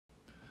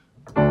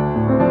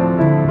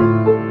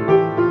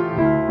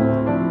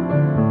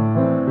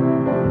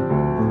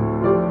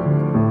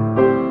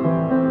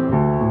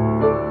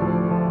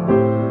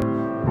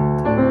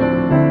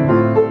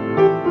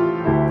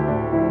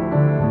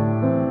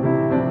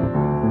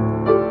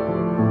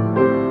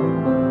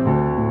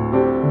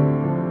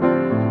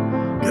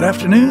Good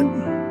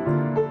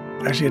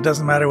afternoon. Actually, it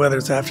doesn't matter whether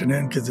it's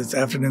afternoon because it's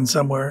afternoon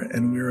somewhere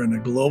and we're in a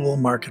global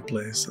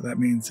marketplace. So that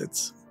means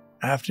it's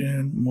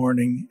afternoon,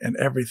 morning, and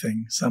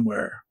everything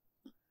somewhere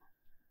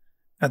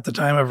at the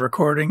time of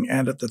recording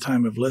and at the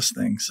time of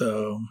listening.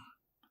 So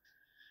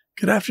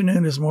good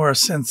afternoon is more a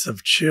sense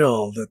of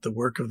chill that the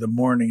work of the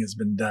morning has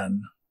been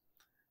done.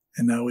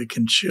 And now we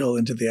can chill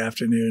into the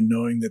afternoon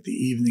knowing that the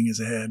evening is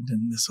ahead.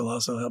 And this will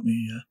also help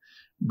me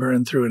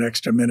burn through an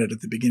extra minute at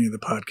the beginning of the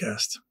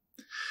podcast.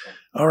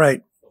 All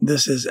right.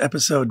 This is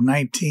episode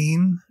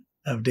 19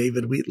 of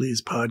David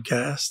Wheatley's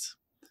podcast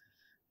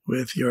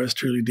with yours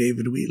truly,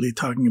 David Wheatley,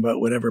 talking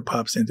about whatever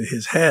pops into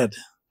his head.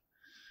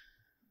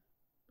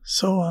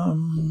 So,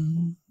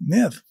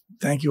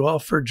 thank you all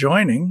for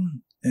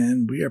joining,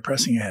 and we are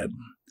pressing ahead.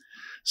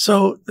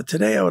 So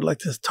today I would like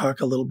to talk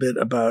a little bit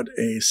about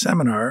a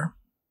seminar.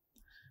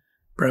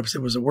 Perhaps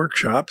it was a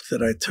workshop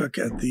that I took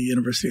at the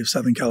University of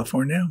Southern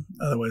California,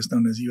 otherwise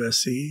known as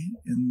USC,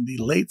 in the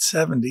late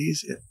 70s,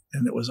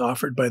 and it was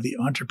offered by the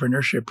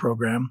Entrepreneurship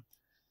program.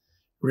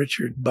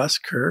 Richard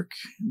Buskirk,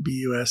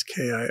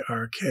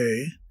 Buskirk,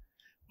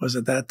 was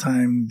at that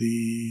time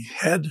the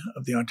head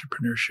of the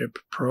Entrepreneurship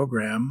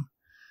program.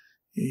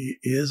 He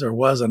is or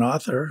was an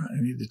author.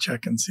 I need to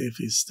check and see if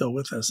he's still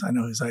with us. I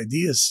know his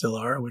ideas still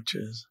are, which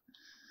is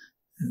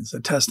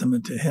a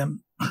testament to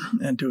him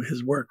and to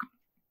his work.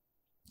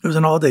 It was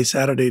an all-day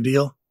Saturday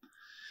deal.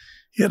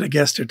 He had a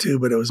guest or two,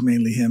 but it was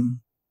mainly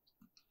him.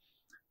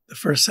 The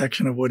first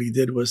section of what he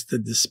did was to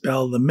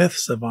dispel the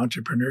myths of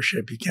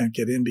entrepreneurship. You can't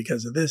get in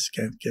because of this,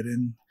 can't get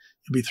in.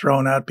 You'll be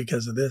thrown out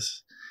because of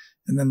this.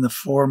 And then the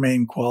four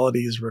main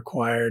qualities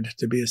required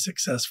to be a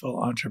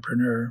successful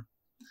entrepreneur.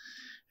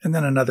 And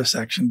then another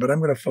section, but I'm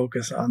going to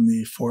focus on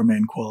the four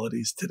main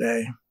qualities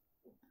today.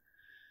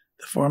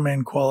 The four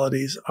main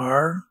qualities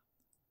are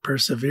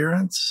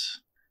perseverance,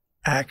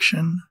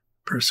 action,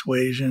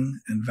 persuasion,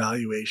 and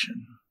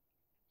valuation.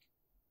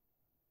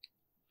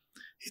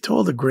 He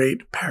told a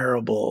great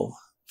parable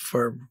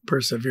for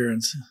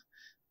perseverance.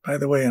 By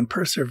the way, in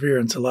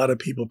perseverance, a lot of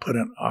people put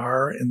an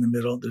R in the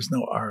middle. There's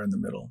no R in the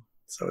middle.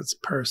 So it's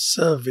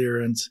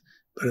perseverance,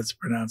 but it's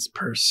pronounced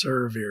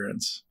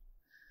perseverance.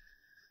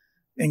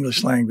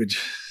 English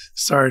language.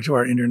 Sorry to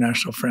our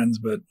international friends,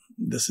 but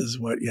this is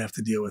what you have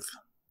to deal with.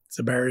 It's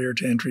a barrier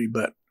to entry,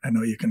 but I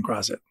know you can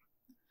cross it.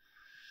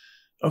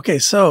 Okay,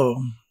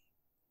 so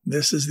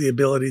this is the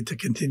ability to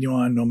continue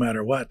on no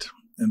matter what.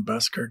 And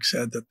Buskirk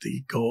said that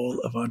the goal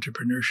of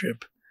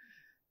entrepreneurship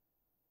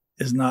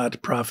is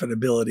not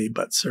profitability,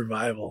 but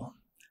survival.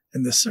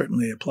 And this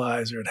certainly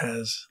applies, or it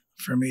has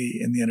for me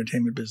in the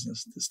entertainment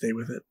business, to stay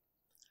with it.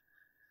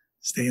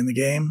 Stay in the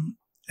game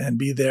and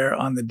be there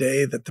on the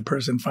day that the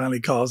person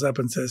finally calls up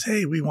and says,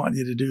 hey, we want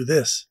you to do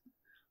this.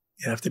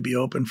 You have to be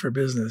open for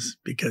business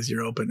because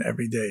you're open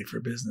every day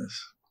for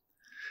business.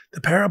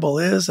 The parable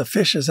is a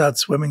fish is out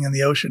swimming in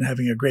the ocean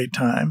having a great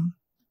time.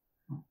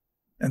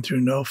 And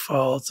through no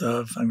fault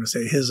of, I'm going to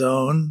say, his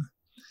own,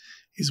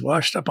 he's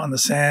washed up on the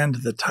sand,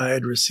 the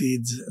tide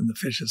recedes, and the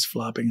fish is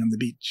flopping on the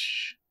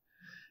beach.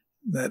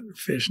 That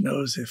fish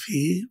knows if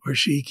he or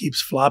she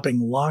keeps flopping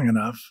long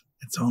enough,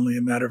 it's only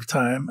a matter of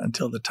time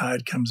until the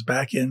tide comes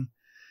back in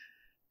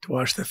to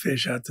wash the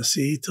fish out to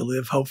sea to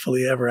live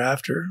hopefully ever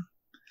after.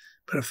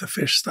 But if the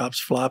fish stops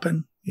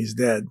flopping, he's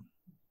dead.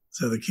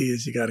 So the key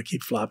is you got to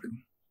keep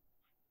flopping.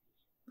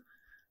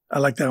 I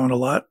like that one a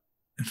lot.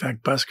 In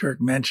fact, Buskirk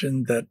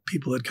mentioned that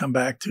people had come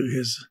back to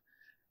his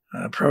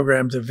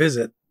program to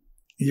visit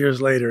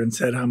years later and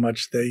said how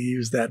much they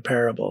used that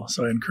parable.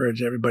 So I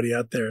encourage everybody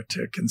out there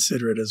to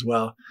consider it as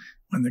well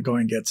when the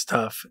going gets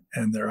tough,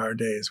 and there are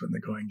days when the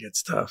going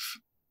gets tough.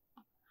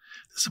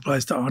 This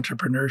applies to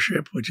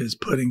entrepreneurship, which is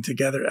putting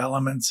together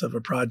elements of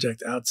a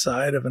project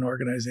outside of an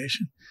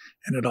organization,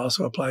 and it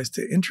also applies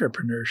to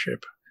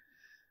intrapreneurship,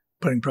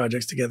 putting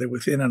projects together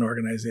within an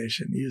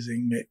organization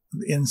using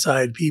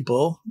inside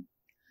people,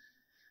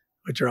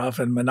 which are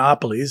often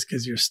monopolies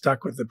because you're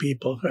stuck with the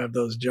people who have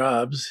those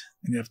jobs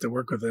and you have to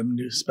work with them and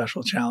do a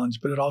special challenge.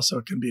 But it also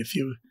can be a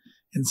few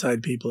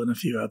inside people and a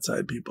few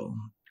outside people.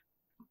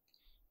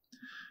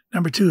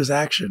 Number 2 is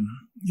action.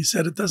 You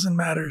said it doesn't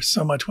matter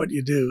so much what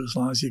you do as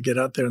long as you get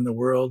out there in the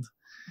world.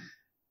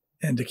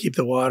 And to keep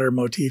the water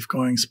motif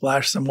going,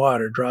 splash some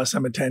water, draw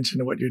some attention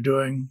to what you're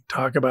doing,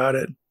 talk about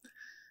it,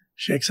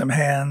 shake some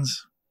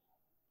hands,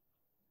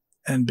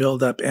 and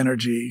build up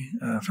energy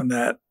from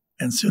that.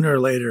 And sooner or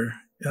later,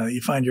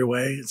 you find your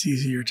way. It's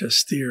easier to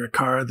steer a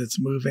car that's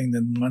moving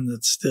than one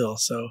that's still.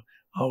 So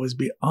always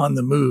be on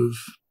the move,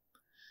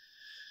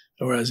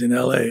 or as in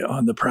LA,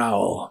 on the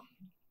prowl.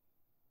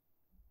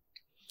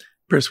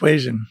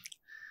 Persuasion,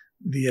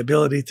 the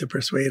ability to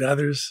persuade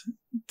others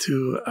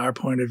to our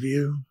point of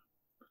view.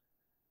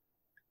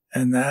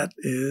 And that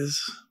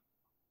is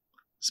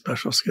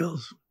special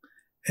skills.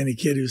 Any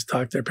kid who's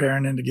talked their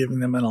parent into giving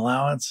them an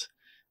allowance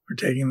or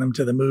taking them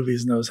to the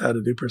movies knows how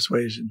to do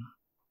persuasion.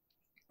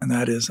 And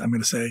that is, I'm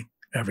going to say,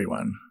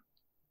 everyone.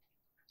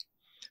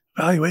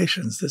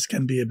 Valuations, this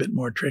can be a bit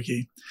more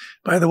tricky.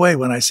 By the way,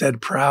 when I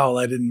said prowl,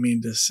 I didn't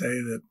mean to say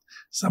that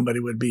somebody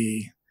would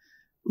be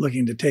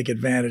looking to take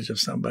advantage of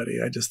somebody.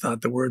 I just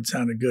thought the word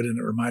sounded good and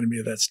it reminded me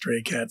of that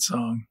Stray Cat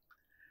song.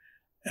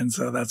 And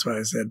so that's why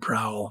I said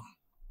prowl.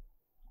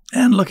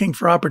 And looking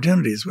for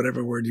opportunities,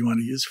 whatever word you want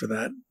to use for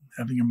that.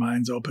 Having your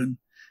minds open,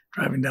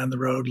 driving down the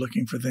road,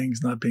 looking for things,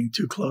 not being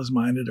too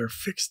close-minded or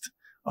fixed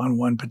on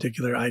one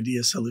particular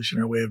idea, solution,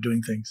 or way of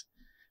doing things,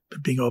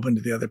 but being open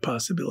to the other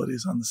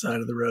possibilities on the side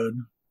of the road.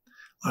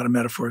 A lot of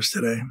metaphors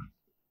today.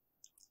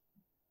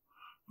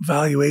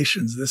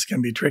 Valuations, this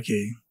can be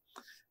tricky.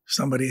 If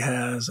somebody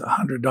has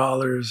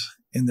 $100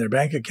 in their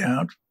bank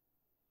account,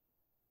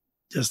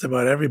 just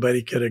about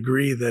everybody could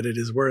agree that it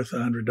is worth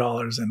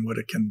 $100 and what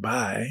it can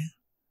buy.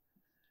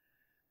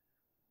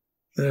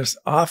 There's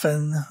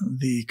often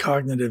the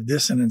cognitive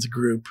dissonance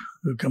group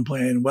who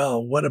complain,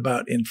 well, what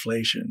about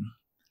inflation?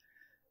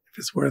 If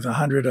it's worth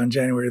 100 on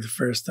January the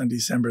 1st, on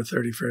December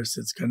 31st,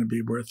 it's going to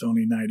be worth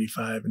only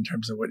 95 in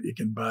terms of what you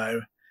can buy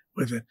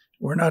with it.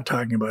 We're not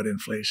talking about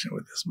inflation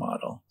with this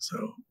model.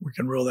 So we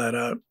can rule that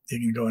out. You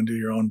can go and do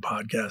your own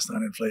podcast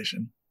on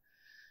inflation.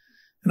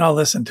 And I'll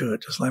listen to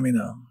it. Just let me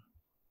know.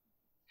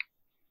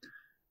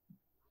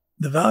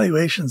 The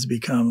valuations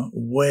become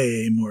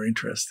way more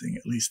interesting,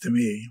 at least to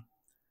me,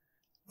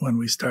 when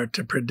we start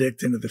to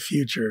predict into the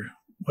future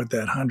what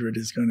that 100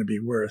 is going to be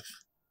worth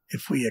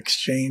if we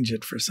exchange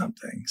it for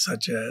something,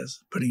 such as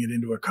putting it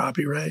into a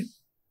copyright,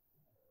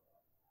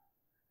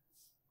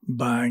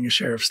 buying a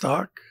share of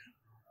stock.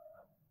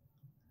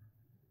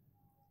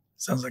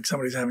 Sounds like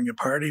somebody's having a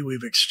party.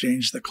 We've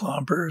exchanged the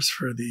Clompers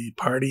for the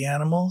party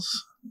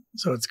animals.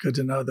 So it's good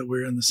to know that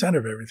we're in the center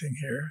of everything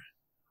here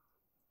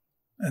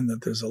and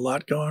that there's a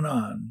lot going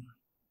on.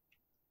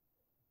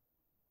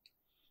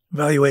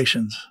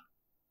 Valuations.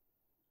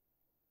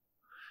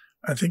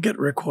 I think it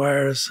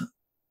requires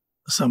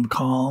some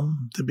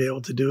calm to be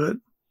able to do it.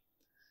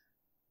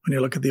 When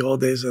you look at the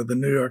old days of the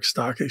New York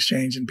Stock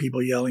Exchange and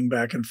people yelling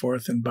back and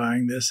forth and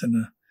buying this, and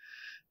a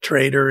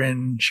trader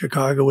in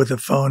Chicago with a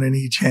phone in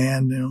each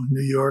hand,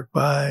 New York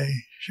buy,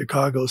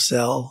 Chicago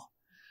sell.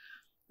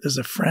 There's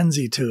a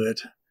frenzy to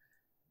it.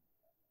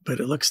 But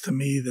it looks to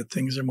me that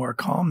things are more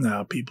calm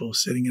now. People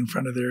sitting in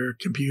front of their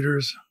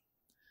computers,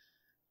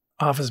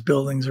 office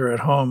buildings, or at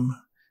home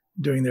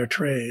doing their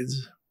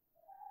trades.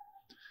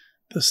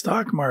 The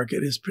stock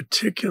market is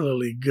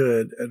particularly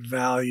good at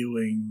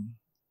valuing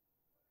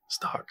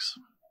stocks.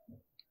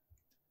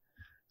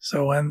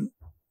 So when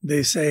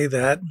they say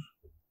that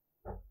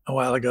a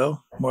while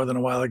ago, more than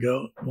a while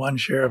ago, one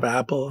share of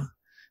Apple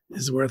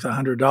is worth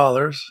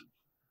 $100,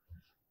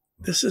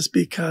 this is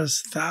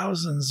because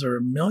thousands or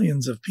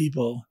millions of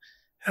people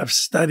have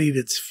studied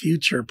its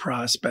future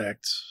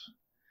prospects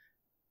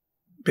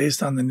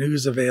based on the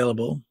news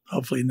available,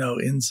 hopefully no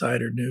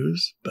insider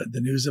news, but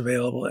the news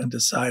available, and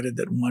decided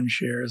that one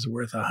share is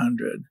worth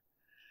 100.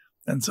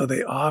 And so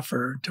they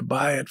offer to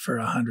buy it for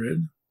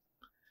 100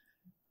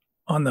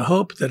 on the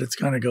hope that it's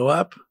going to go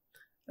up,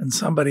 and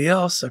somebody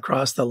else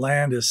across the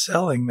land is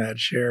selling that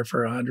share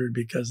for 100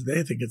 because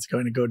they think it's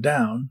going to go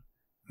down.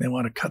 They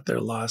want to cut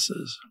their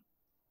losses.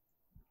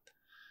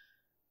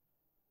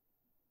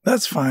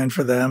 That's fine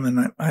for them,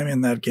 and I'm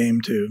in that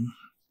game too.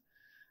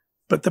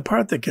 But the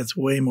part that gets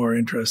way more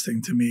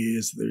interesting to me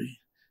is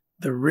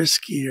the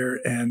riskier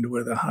end,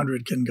 where the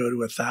 100 can go to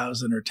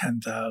 1,000 or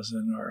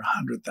 10,000 or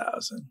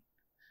 100,000.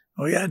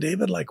 Oh yeah,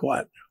 David, like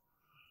what?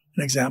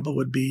 An example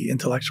would be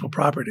intellectual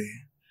property.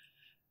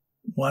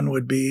 One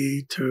would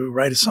be to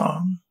write a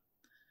song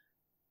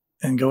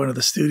and go into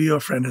the studio. A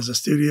friend has a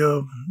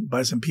studio,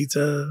 buy some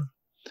pizza,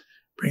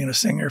 bring in a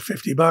singer,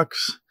 $50,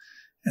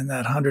 and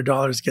that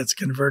 $100 gets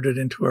converted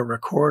into a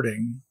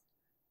recording,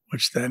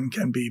 which then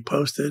can be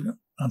posted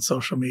on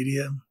social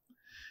media.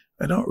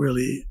 I don't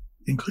really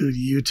include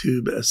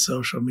YouTube as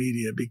social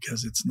media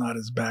because it's not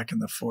as back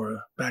and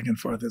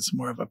forth. It's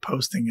more of a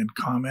posting and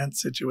comment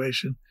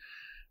situation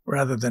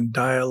rather than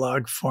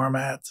dialogue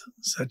format,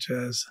 such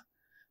as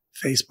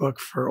Facebook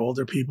for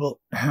older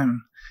people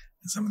and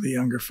some of the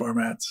younger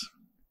formats.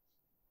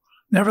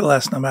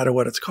 Nevertheless, no matter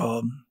what it's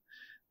called,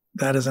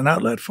 that is an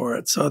outlet for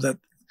it, so that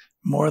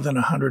more than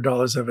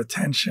 $100 of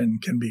attention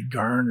can be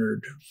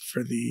garnered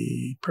for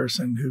the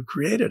person who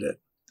created it.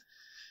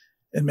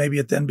 And maybe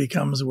it then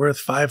becomes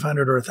worth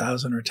 $500 or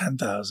 $1,000 or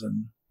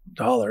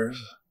 $10,000.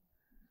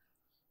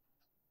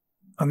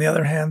 On the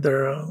other hand,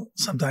 there are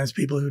sometimes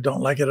people who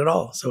don't like it at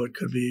all, so it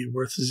could be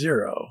worth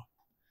zero.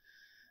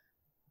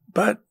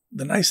 But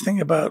the nice thing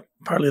about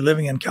partly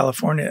living in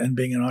California and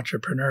being an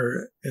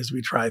entrepreneur is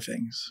we try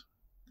things.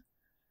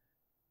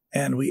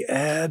 And we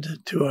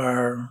add to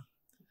our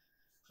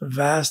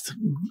vast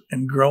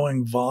and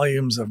growing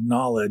volumes of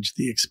knowledge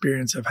the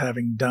experience of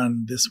having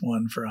done this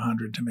one for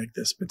 100 to make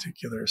this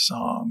particular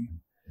song,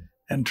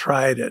 and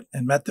tried it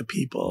and met the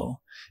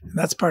people. And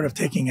that's part of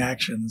taking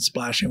action and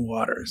splashing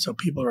water. So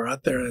people are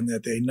out there and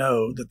that they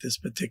know that this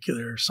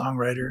particular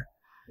songwriter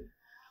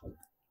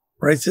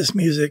writes this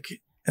music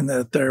and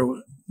that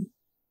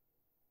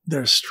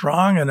they're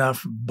strong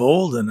enough,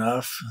 bold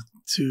enough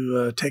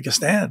to take a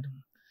stand.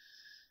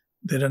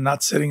 That are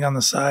not sitting on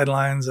the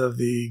sidelines of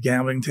the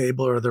gambling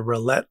table or the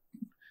roulette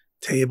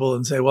table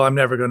and say, well, I'm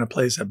never going to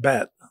place a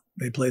bet.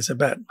 They place a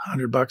bet,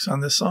 $100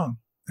 on this song,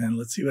 and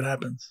let's see what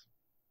happens.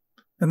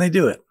 And they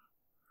do it.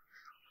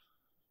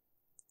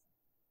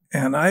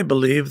 And I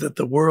believe that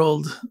the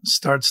world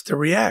starts to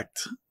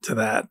react to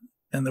that.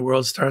 And the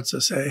world starts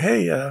to say,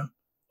 hey,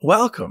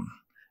 welcome.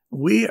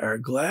 We are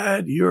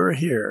glad you're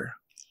here.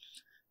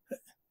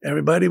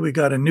 Everybody, we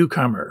got a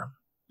newcomer.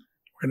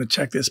 We're going to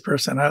check this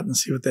person out and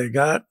see what they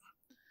got.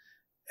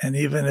 And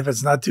even if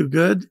it's not too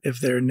good, if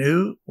they're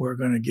new, we're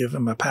going to give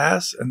them a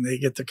pass and they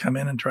get to come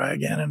in and try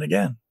again and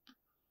again.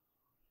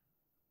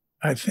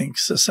 I think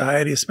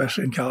society,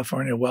 especially in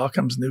California,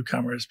 welcomes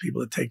newcomers,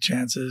 people that take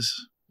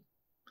chances.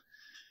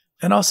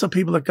 And also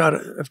people that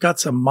have got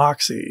some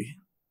moxie.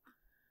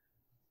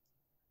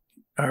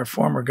 Our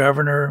former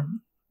governor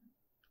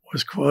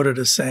was quoted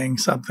as saying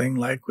something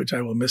like, which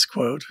I will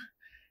misquote,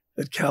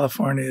 that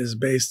California is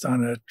based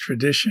on a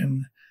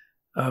tradition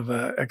of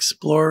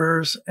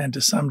explorers and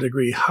to some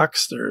degree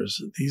hucksters.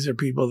 These are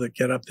people that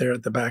get up there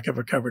at the back of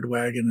a covered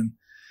wagon and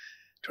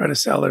try to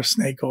sell their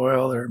snake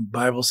oil or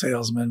Bible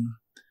salesmen,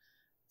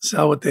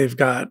 sell what they've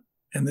got.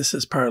 And this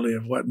is partly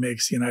of what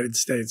makes the United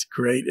States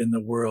great in the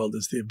world,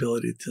 is the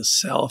ability to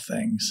sell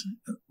things,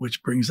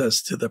 which brings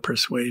us to the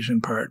persuasion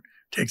part,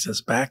 takes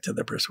us back to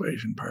the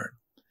persuasion part.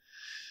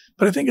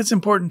 But I think it's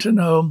important to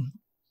know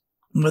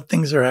what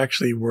things are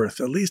actually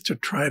worth, at least to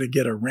try to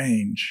get a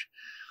range.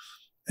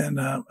 And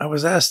I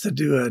was asked to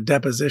do a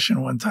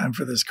deposition one time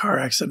for this car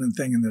accident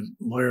thing, and the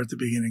lawyer at the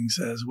beginning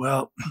says,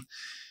 well,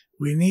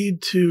 we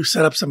need to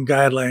set up some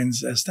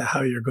guidelines as to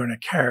how you're going to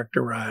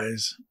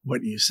characterize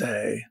what you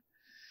say.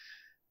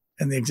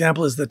 And the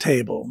example is the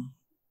table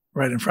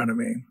right in front of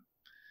me.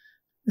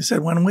 He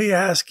said, when we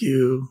ask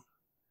you,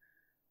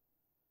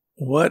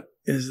 what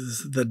are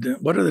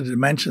the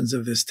dimensions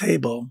of this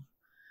table,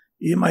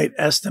 you might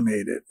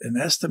estimate it, and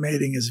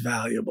estimating is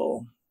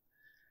valuable.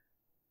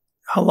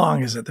 How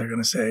long is it? They're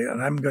going to say,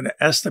 and I'm going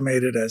to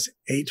estimate it as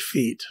 8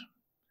 feet.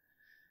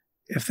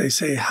 If they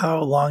say,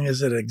 how long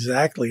is it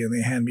exactly? And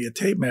they hand me a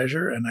tape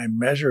measure and I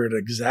measure it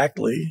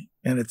exactly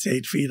and it's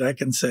 8 feet, I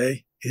can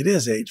say it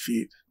is 8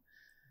 feet.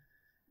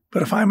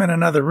 But if I'm in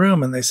another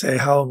room and they say,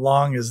 how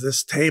long is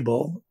this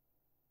table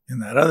in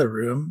that other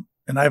room?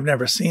 And I've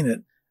never seen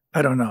it,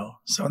 I don't know.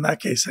 So in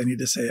that case, I need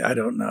to say, I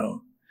don't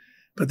know.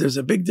 But there's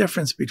a big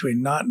difference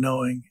between not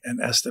knowing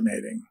and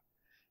estimating.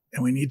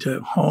 And we need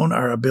to hone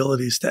our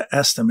abilities to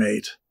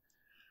estimate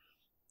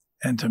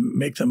and to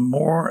make them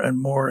more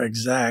and more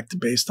exact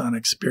based on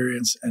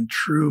experience and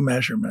true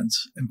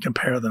measurements and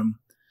compare them.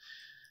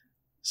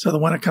 So that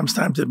when it comes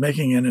time to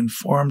making an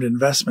informed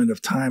investment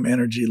of time,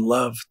 energy,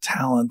 love,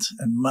 talent,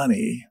 and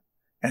money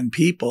and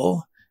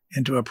people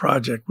into a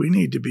project, we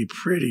need to be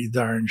pretty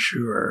darn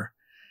sure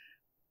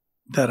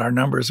that our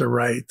numbers are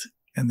right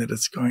and that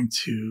it's going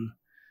to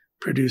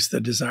produce the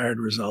desired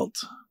result,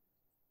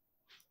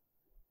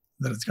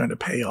 that it's going to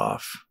pay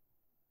off.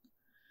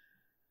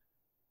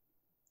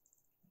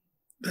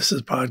 This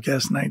is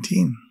podcast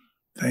 19.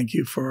 Thank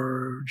you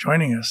for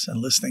joining us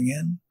and listening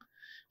in.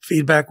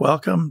 Feedback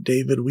welcome,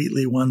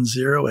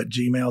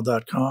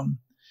 davidwheatley10@gmail.com.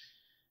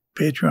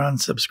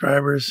 Patreon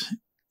subscribers,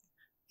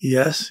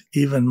 yes,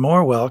 even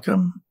more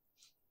welcome.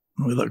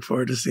 We look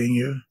forward to seeing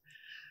you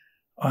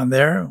on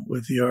there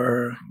with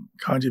your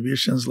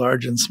contributions,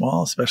 large and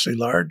small, especially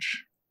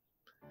large.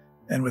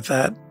 And with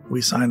that,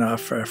 we sign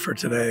off for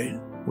today.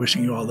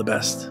 Wishing you all the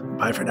best.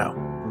 Bye for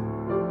now.